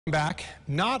Back,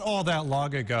 not all that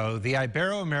long ago, the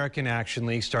Ibero-American Action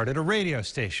League started a radio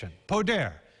station,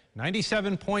 Poder,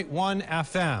 97.1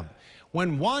 FM.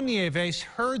 When Juan Nieves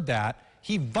heard that,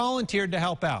 he volunteered to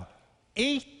help out.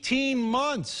 18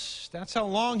 months. That's how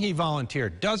long he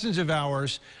volunteered. Dozens of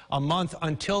hours a month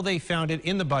until they found it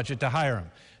in the budget to hire him.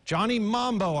 Johnny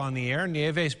Mambo on the air.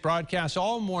 Nieves broadcasts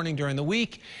all morning during the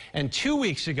week, and 2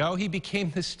 weeks ago he became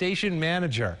the station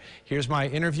manager. Here's my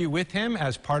interview with him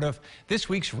as part of this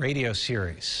week's radio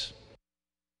series.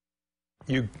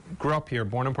 You grew up here,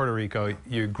 born in Puerto Rico.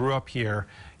 You grew up here.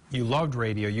 You loved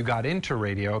radio. You got into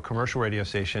radio, a commercial radio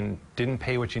station, didn't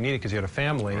pay what you needed because you had a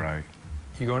family. Right.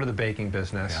 You go into the baking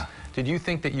business. Yeah. Did you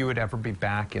think that you would ever be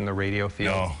back in the radio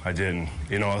field? No, I didn't.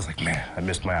 You know, I was like, man, I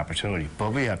missed my opportunity.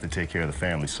 But we have to take care of the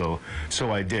family. So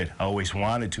I did. I always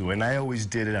wanted to, and I always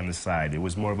did it on the side. It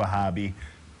was more of a hobby,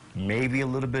 maybe a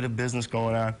little bit of business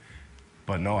going on.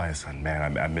 But no, I said,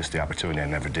 man, I missed the opportunity. I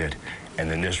never did. And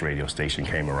then this radio station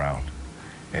came around,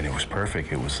 and it was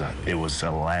perfect. It was a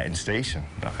Latin station.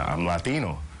 I'm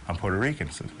Latino. I'm Puerto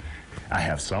Rican. So I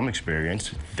have some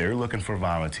experience. They're looking for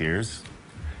volunteers.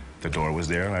 The door was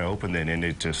there, and I opened it, and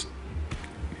it just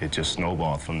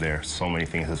snowballed from there. So many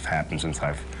things have happened since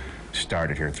I've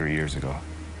started here 3 years ago.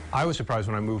 I was surprised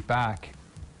when I moved back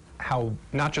how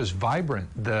not just vibrant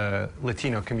the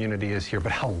Latino community is here,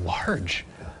 but how large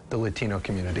the Latino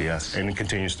community is. And it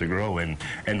continues to grow, and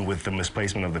with the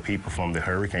misplacement of the people from the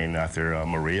hurricane after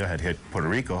Maria had hit Puerto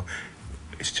Rico,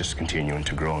 it's just continuing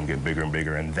to grow and get bigger and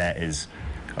bigger, and that is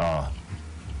all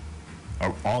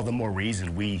the more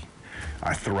reason we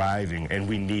are thriving, and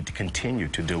we need to continue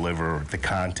to deliver the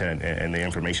content and the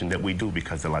information that we do,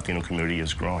 because the Latino community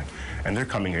is growing. And they're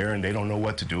coming here and they don't know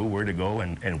what to do, where to go,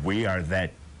 and we are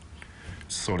that,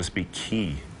 so to speak,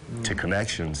 key to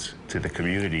connections to the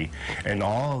community and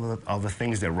all the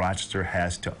things that Rochester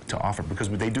has to offer, because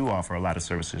they do offer a lot of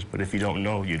services, but if you don't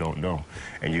know, you don't know.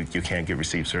 And you can't get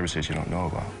received services you don't know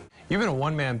about. You've been a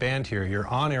one-man band here. You're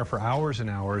on air for hours and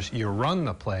hours. You run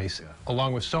the place,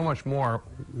 along with so much more.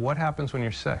 What happens when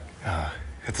you're sick?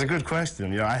 It's a good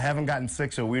question. You know, I haven't gotten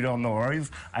sick, so we don't know. Or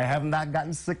I have not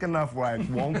gotten sick enough where I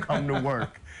won't come to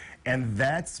work. And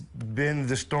that's been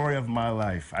the story of my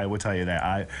life, I will tell you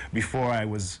that. Before I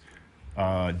was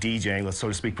DJing, so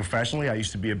to speak, professionally, I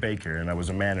used to be a baker, and I was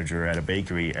a manager at a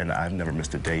bakery, and I've never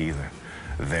missed a day either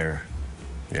there.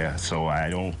 Yeah, so I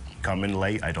don't come in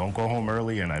late, I don't go home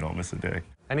early, and I don't miss a day.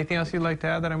 Anything else you'd like to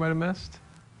add that I might have missed?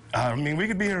 I mean, we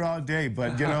could be here all day,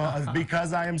 but, you know,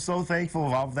 because I am so thankful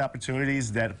of all the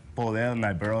opportunities that Poder and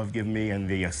Ibero have given me and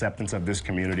the acceptance of this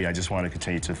community, I just want to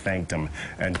continue to thank them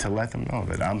and to let them know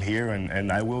that I'm here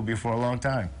and I will be for a long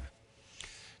time.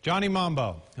 Johnny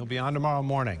Mambo, he'll be on tomorrow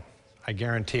morning. I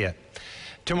guarantee it.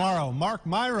 Tomorrow, Mark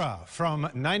Myra from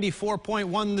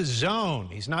 94.1 The Zone.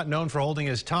 He's not known for holding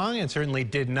his tongue and certainly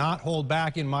did not hold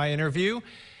back in my interview.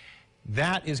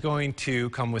 That is going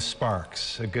to come with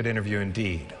sparks. A good interview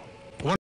indeed.